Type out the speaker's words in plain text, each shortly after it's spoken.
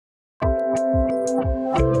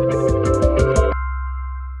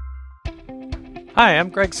Hi, I'm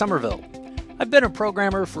Greg Sommerville. I've been a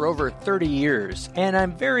programmer for over 30 years, and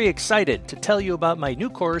I'm very excited to tell you about my new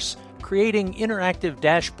course, Creating Interactive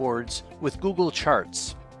Dashboards with Google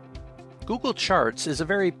Charts. Google Charts is a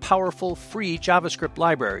very powerful free JavaScript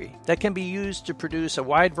library that can be used to produce a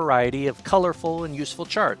wide variety of colorful and useful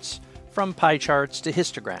charts, from pie charts to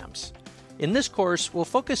histograms. In this course, we'll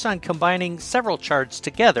focus on combining several charts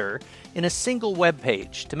together in a single web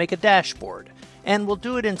page to make a dashboard, and we'll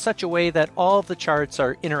do it in such a way that all of the charts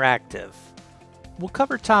are interactive. We'll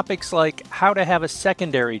cover topics like how to have a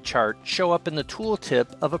secondary chart show up in the tooltip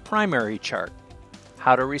of a primary chart,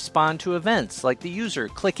 how to respond to events like the user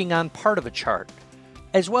clicking on part of a chart,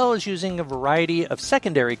 as well as using a variety of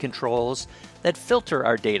secondary controls that filter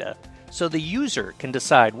our data so the user can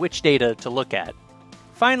decide which data to look at.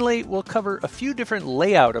 Finally, we'll cover a few different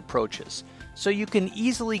layout approaches so you can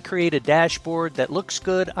easily create a dashboard that looks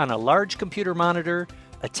good on a large computer monitor,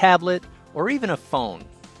 a tablet, or even a phone.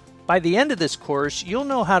 By the end of this course, you'll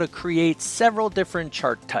know how to create several different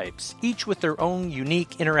chart types, each with their own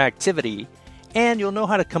unique interactivity, and you'll know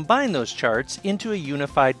how to combine those charts into a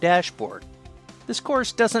unified dashboard. This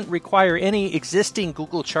course doesn't require any existing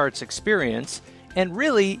Google Charts experience, and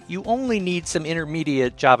really, you only need some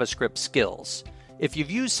intermediate JavaScript skills. If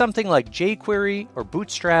you've used something like jQuery or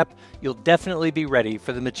Bootstrap, you'll definitely be ready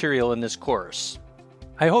for the material in this course.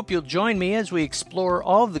 I hope you'll join me as we explore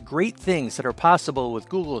all of the great things that are possible with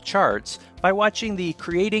Google Charts by watching the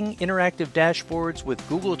Creating Interactive Dashboards with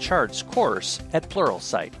Google Charts course at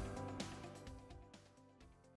Pluralsight.